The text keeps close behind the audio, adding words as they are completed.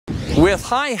With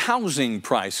high housing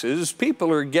prices,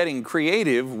 people are getting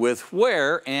creative with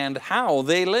where and how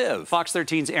they live. Fox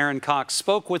 13's Aaron Cox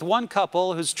spoke with one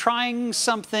couple who's trying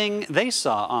something they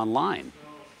saw online.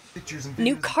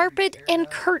 New carpet and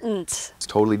curtains. It's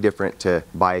totally different to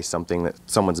buy something that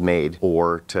someone's made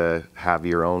or to have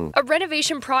your own. A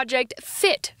renovation project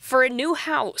fit for a new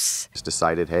house. Just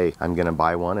decided, hey, I'm gonna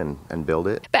buy one and build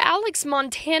it. But Alex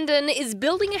Montandan is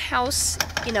building a house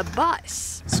in a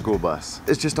bus. School bus.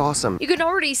 It's just awesome. You can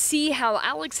already see how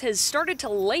Alex has started to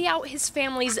lay out his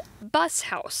family's bus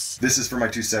house. This is for my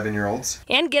 2 7-year-olds.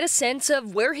 And get a sense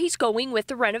of where he's going with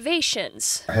the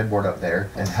renovations. Headboard up there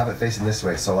and have it facing this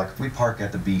way. So like if we park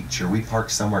at the beach or we park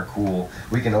somewhere cool,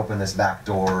 we can open this back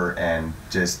door and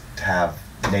just have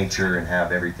nature and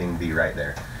have everything be right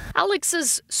there.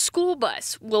 Alex's school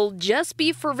bus will just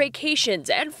be for vacations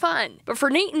and fun. But for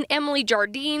Nate and Emily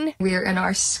Jardine, we're in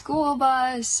our school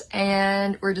bus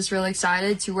and we're just really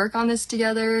excited to work on this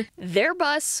together. Their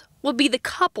bus will be the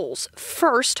couple's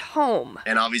first home.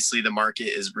 And obviously the market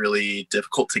is really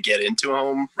difficult to get into a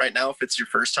home right now if it's your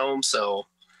first home. So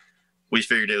we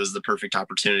figured it was the perfect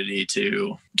opportunity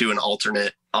to do an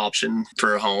alternate option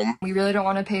for a home. We really don't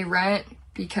want to pay rent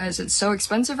because it's so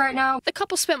expensive right now. The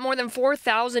couple spent more than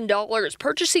 $4,000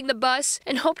 purchasing the bus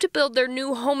and hope to build their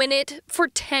new home in it for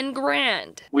 $10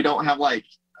 grand. We don't have like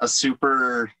a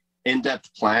super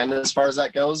in-depth plan as far as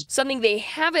that goes. Something they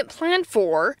haven't planned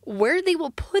for, where they will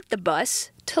put the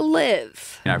bus to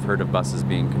live. I've heard of buses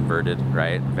being converted,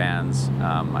 right? Vans.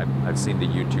 I've seen the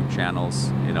YouTube channels,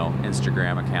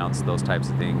 Instagram accounts, those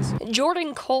types of things.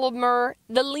 Jordan Colmer,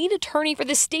 the lead attorney for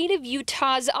the state of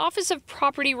Utah's Office of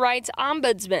Property Rights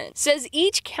Ombudsman, says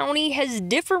each county has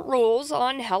different rules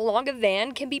on how long a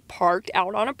van can be parked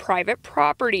out on a private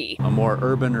property. A more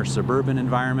urban or suburban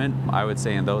environment, I would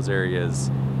say in those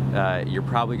areas, you're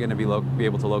probably going to be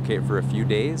able to locate for a few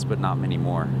days, but not many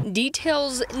more.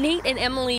 Details Nate and Emily